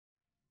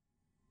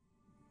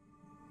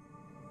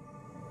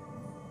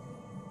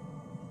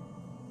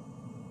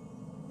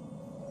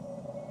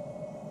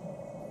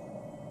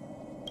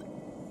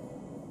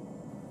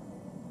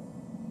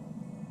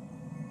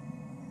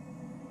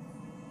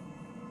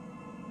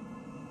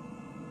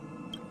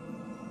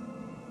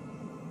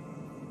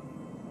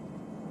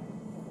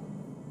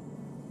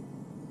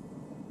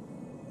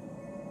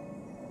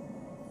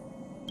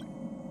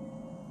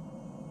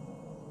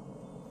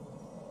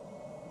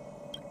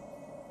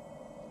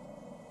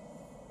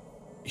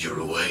You're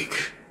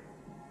awake.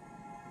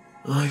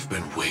 I've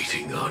been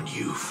waiting on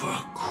you for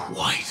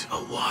quite a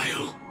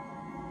while.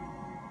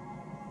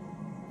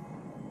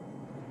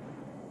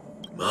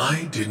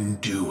 I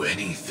didn't do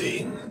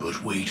anything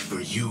but wait for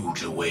you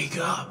to wake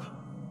up.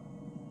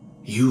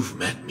 You've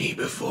met me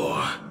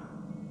before.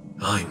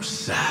 I'm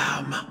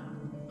Sam,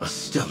 a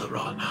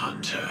Stellaron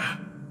hunter.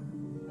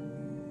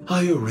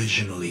 I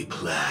originally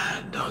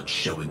planned on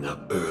showing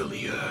up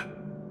earlier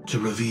to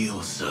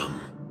reveal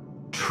some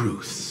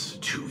truths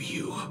to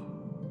you.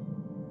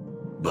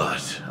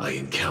 But I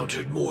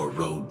encountered more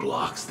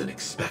roadblocks than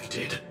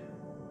expected.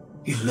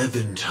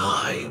 11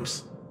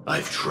 times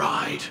I've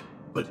tried,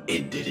 but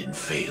ended in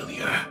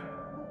failure.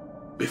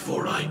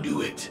 Before I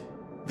knew it,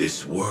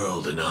 this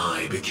world and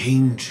I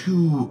became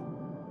too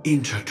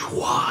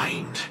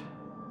intertwined,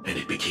 and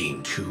it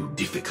became too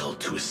difficult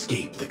to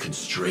escape the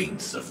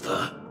constraints of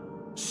the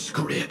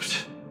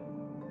script.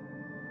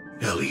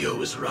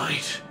 Elio is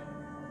right.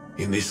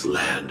 In this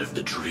land of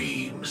the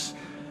dreams,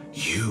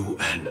 you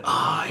and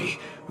I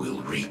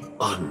will reap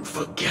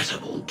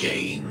unforgettable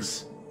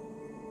gains.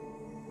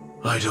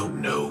 I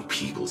don't know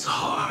people's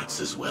hearts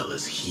as well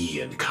as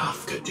he and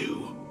Kafka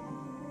do.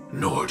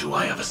 Nor do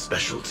I have a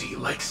specialty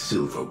like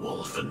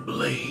Silverwolf and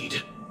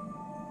Blade.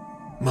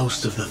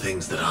 Most of the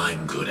things that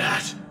I'm good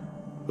at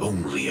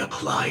only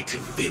apply to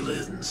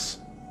villains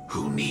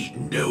who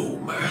need no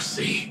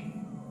mercy.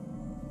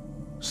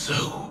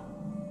 So,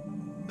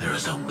 there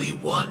is only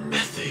one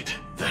method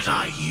that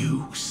I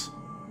use.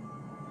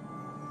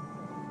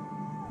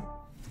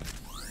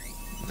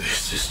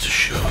 This is to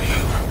show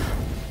you.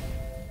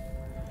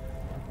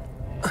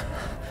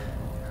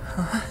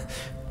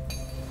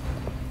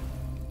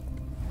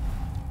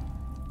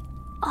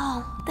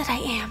 All that I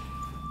am.